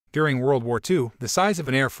During World War II, the size of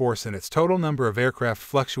an air force and its total number of aircraft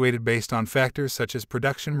fluctuated based on factors such as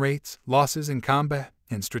production rates, losses in combat,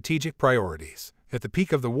 and strategic priorities. At the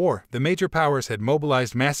peak of the war, the major powers had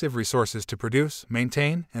mobilized massive resources to produce,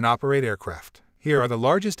 maintain, and operate aircraft. Here are the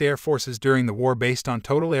largest air forces during the war based on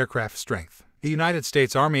total aircraft strength. The United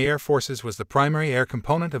States Army Air Forces was the primary air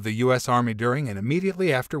component of the U.S. Army during and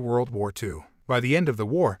immediately after World War II. By the end of the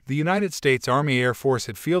war, the United States Army Air Force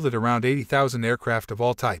had fielded around 80,000 aircraft of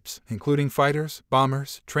all types, including fighters,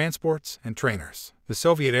 bombers, transports, and trainers. The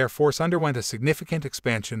Soviet Air Force underwent a significant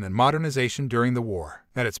expansion and modernization during the war.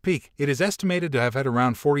 At its peak, it is estimated to have had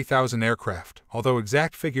around 40,000 aircraft, although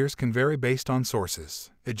exact figures can vary based on sources.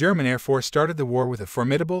 The German Air Force started the war with a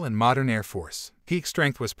formidable and modern air force. Peak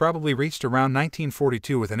strength was probably reached around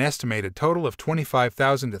 1942 with an estimated total of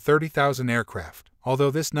 25,000 to 30,000 aircraft,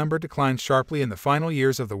 although this number declined sharply in the final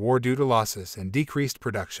years of the war due to losses and decreased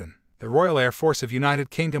production. The Royal Air Force of United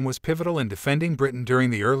Kingdom was pivotal in defending Britain during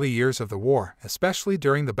the early years of the war, especially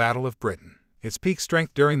during the Battle of Britain. Its peak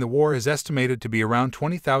strength during the war is estimated to be around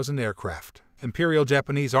 20,000 aircraft. Imperial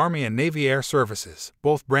Japanese Army and Navy Air Services,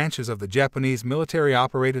 both branches of the Japanese military,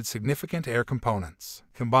 operated significant air components.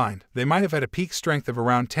 Combined, they might have had a peak strength of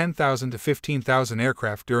around 10,000 to 15,000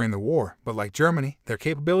 aircraft during the war, but like Germany, their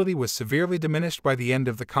capability was severely diminished by the end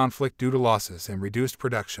of the conflict due to losses and reduced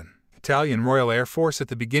production. Italian Royal Air Force. At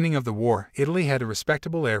the beginning of the war, Italy had a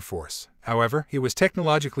respectable air force. However, it was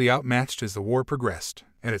technologically outmatched as the war progressed.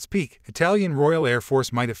 At its peak, Italian Royal Air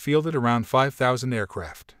Force might have fielded around 5,000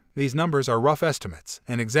 aircraft. These numbers are rough estimates,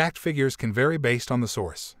 and exact figures can vary based on the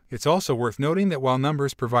source. It's also worth noting that while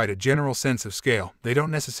numbers provide a general sense of scale, they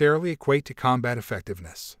don't necessarily equate to combat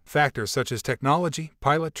effectiveness. Factors such as technology,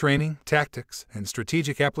 pilot training, tactics, and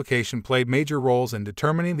strategic application played major roles in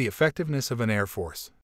determining the effectiveness of an air force.